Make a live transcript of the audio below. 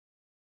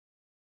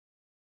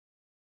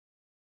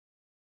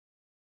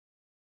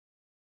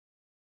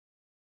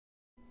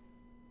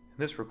In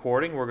this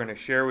recording, we're going to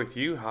share with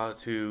you how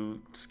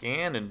to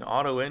scan and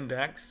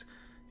auto-index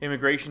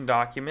immigration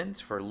documents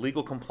for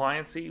legal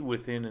compliancy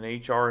within an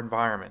HR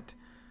environment.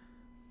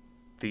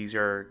 These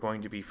are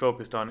going to be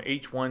focused on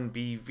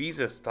H-1B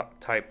visa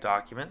type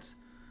documents.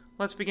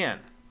 Let's begin.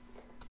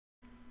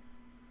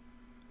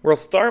 We'll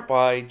start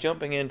by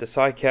jumping into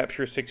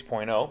PSIcapture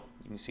 6.0.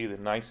 You can see the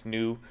nice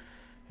new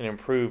and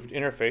improved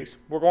interface.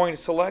 We're going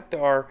to select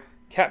our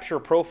capture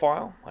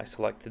profile. I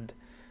selected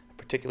a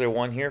particular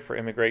one here for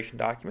immigration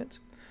documents.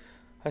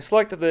 I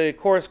selected the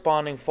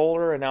corresponding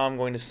folder, and now I'm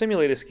going to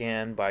simulate a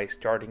scan by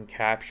starting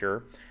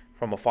capture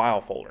from a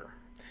file folder.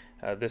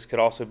 This could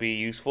also be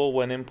useful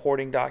when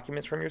importing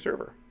documents from your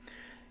server.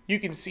 You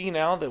can see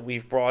now that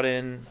we've brought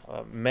in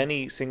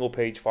many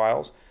single-page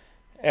files.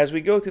 As we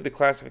go through the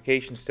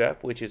classification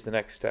step, which is the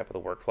next step of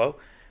the workflow,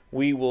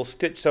 we will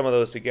stitch some of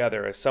those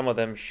together, as some of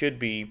them should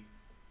be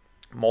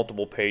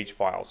multiple page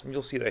files. And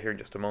you'll see that here in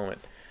just a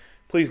moment.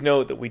 Please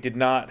note that we did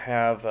not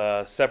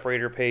have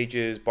separator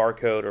pages,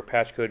 barcode, or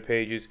patch code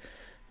pages.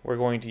 We're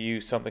going to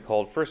use something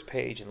called first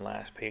page and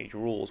last page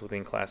rules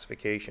within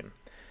classification.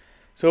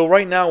 So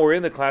right now we're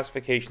in the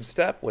classification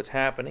step. What's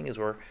happening is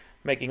we're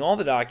making all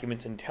the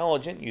documents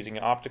intelligent using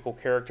optical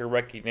character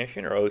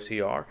recognition, or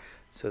OCR,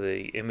 so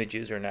the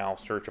images are now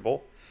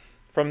searchable.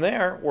 From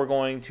there, we're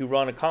going to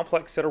run a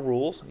complex set of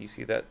rules. You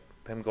see that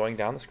them going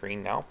down the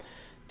screen now,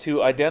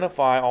 to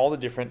identify all the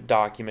different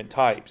document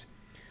types.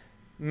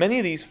 Many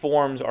of these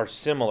forms are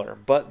similar,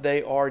 but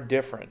they are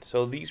different.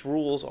 So these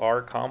rules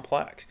are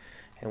complex,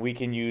 and we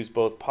can use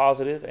both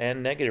positive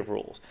and negative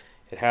rules.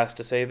 It has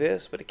to say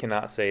this, but it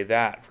cannot say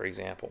that, for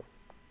example.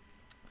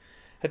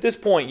 At this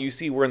point, you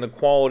see we're in the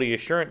quality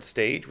assurance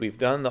stage. We've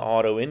done the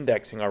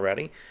auto-indexing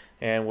already,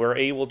 and we're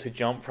able to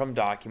jump from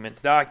document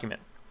to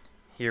document.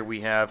 Here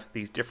we have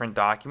these different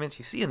documents.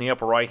 You see in the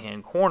upper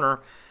right-hand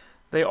corner,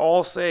 they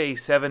all say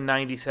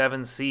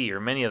 797C, or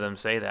many of them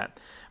say that.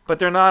 But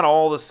they're not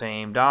all the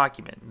same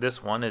document.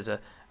 This one is an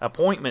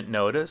appointment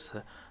notice.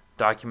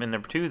 Document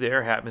number 2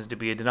 there happens to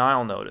be a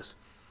denial notice.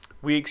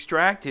 We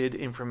extracted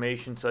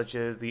information such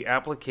as the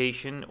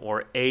application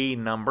or A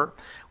number.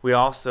 We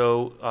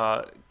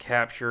also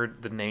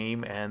captured the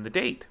name and the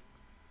date.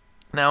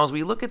 Now as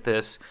we look at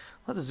this,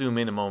 let's zoom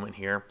in a moment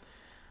here.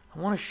 I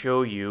want to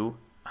show you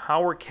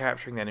how we're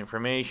capturing that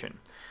information.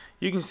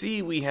 You can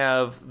see we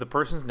have the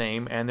person's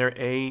name and their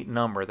A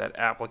number, that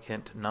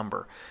applicant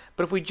number.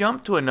 But if we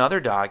jump to another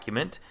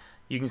document,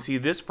 you can see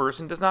this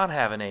person does not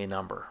have an A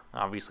number.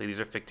 Obviously, these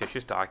are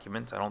fictitious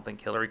documents. I don't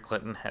think Hillary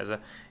Clinton has a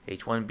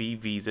H-1B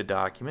visa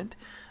document.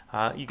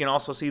 You can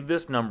also see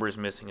this number is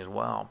missing as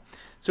well.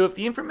 So if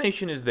the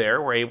information is there,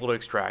 we're able to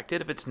extract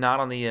it. If it's not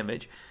on the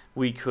image,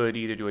 we could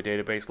either do a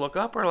database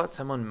lookup or let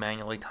someone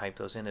manually type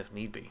those in if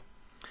need be.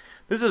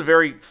 This is a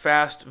very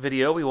fast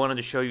video. We wanted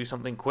to show you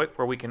something quick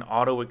where we can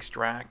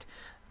auto-extract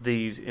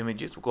these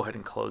images. We'll go ahead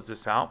and close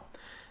this out.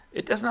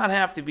 It does not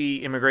have to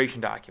be immigration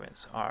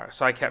documents. Our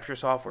PSIcapture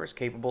software is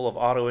capable of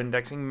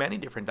auto-indexing many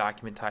different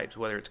document types,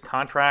 whether it's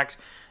contracts,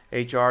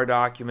 HR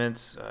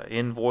documents,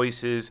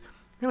 invoices,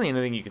 really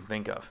anything you can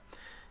think of.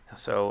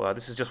 So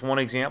this is just one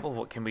example of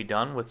what can be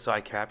done with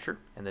PSIcapture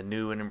and the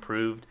new and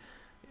improved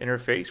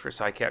interface for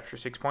PSIcapture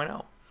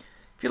 6.0.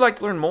 If you'd like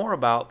to learn more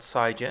about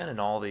PSIGEN and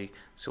all the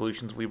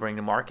solutions we bring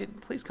to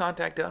market, please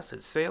contact us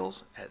at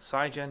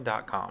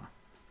sales@PSIGEN.com.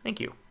 Thank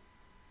you.